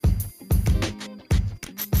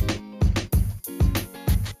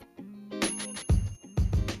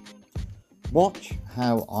Watch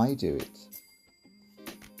how I do it.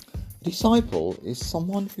 A disciple is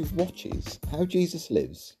someone who watches how Jesus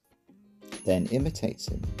lives, then imitates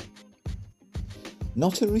him.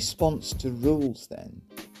 Not a response to rules then,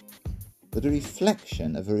 but a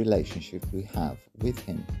reflection of a relationship we have with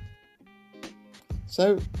him.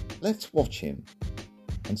 So let's watch him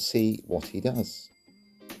and see what he does.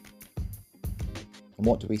 And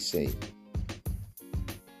what do we see?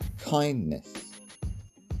 Kindness.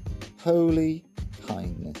 Holy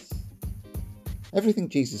kindness. Everything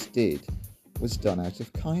Jesus did was done out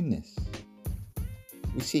of kindness.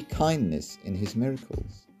 We see kindness in his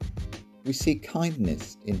miracles. We see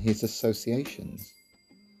kindness in his associations.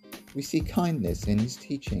 We see kindness in his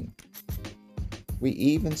teaching. We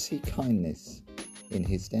even see kindness in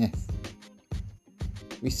his death.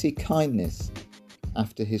 We see kindness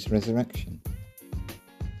after his resurrection.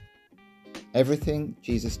 Everything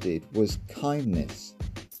Jesus did was kindness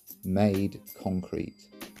made concrete.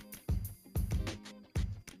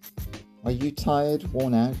 Are you tired,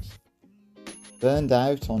 worn out, burned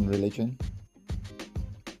out on religion?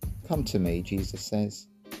 Come to me, Jesus says.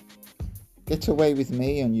 Get away with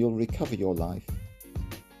me and you'll recover your life.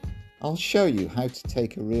 I'll show you how to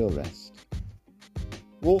take a real rest.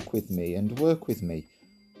 Walk with me and work with me.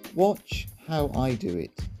 Watch how I do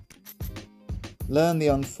it. Learn the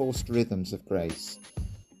unforced rhythms of grace.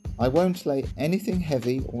 I won't lay anything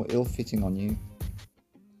heavy or ill-fitting on you.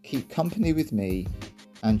 Keep company with me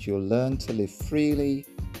and you'll learn to live freely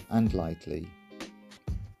and lightly.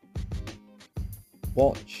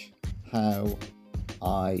 Watch how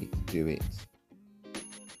I do it.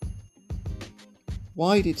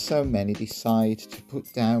 Why did so many decide to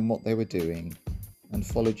put down what they were doing and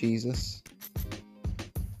follow Jesus?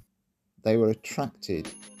 They were attracted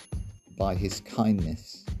by his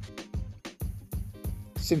kindness.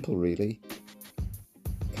 Simple, really.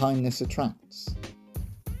 Kindness attracts,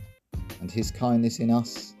 and his kindness in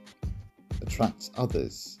us attracts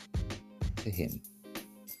others to him.